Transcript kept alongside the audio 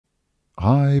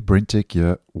Hi, BrenTech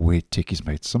here, where tech is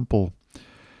made simple.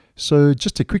 So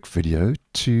just a quick video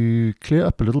to clear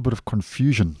up a little bit of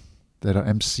confusion that I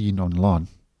am seeing online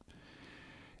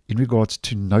in regards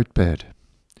to Notepad,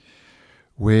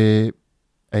 where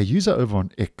a user over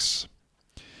on X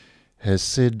has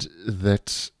said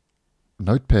that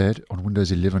Notepad on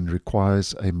Windows 11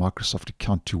 requires a Microsoft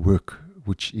account to work,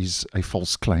 which is a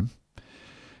false claim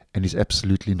and is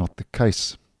absolutely not the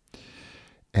case.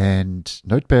 And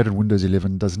Notepad on Windows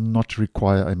 11 does not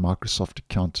require a Microsoft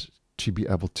account to be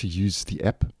able to use the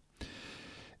app.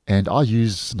 And I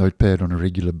use Notepad on a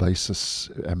regular basis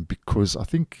because I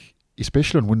think,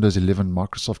 especially on Windows 11,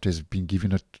 Microsoft has been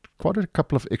giving it quite a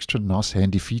couple of extra nice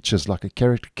handy features like a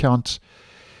character count.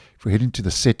 If we head into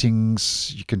the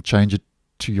settings, you can change it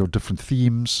to your different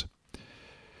themes.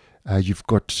 You've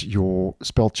got your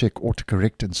spell check,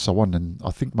 autocorrect, and so on. And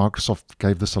I think Microsoft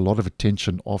gave this a lot of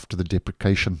attention after the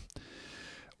deprecation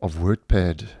of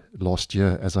WordPad last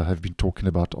year, as I have been talking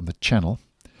about on the channel.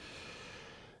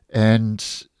 And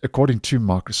according to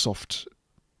Microsoft,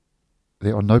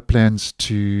 there are no plans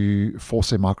to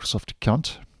force a Microsoft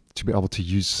account to be able to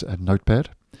use a Notepad.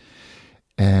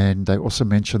 And they also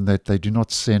mentioned that they do not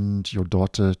send your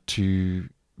data to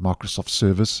Microsoft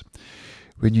servers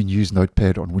when you use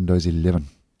Notepad on Windows 11.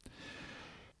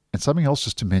 And something else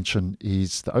just to mention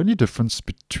is the only difference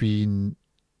between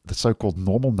the so-called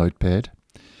normal Notepad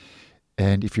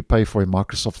and if you pay for a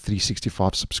Microsoft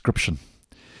 365 subscription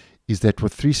is that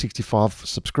with 365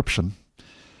 subscription,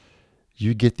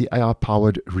 you get the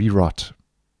AI-powered rewrite,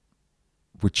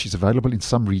 which is available in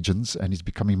some regions and is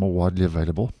becoming more widely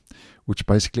available, which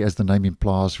basically, as the name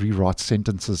implies, rewrites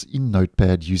sentences in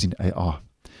Notepad using AI.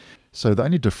 So the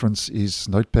only difference is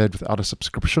Notepad without a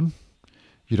subscription,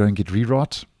 you don't get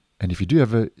rewrite. And if you do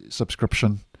have a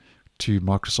subscription to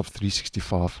Microsoft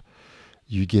 365,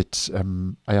 you get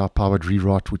AI-powered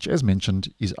rewrite, which, as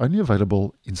mentioned, is only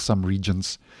available in some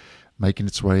regions, making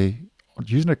its way,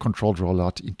 using a controlled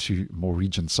rollout, into more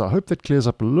regions. So I hope that clears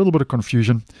up a little bit of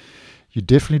confusion. You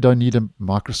definitely don't need a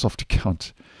Microsoft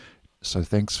account. So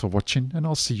thanks for watching, and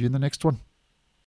I'll see you in the next one.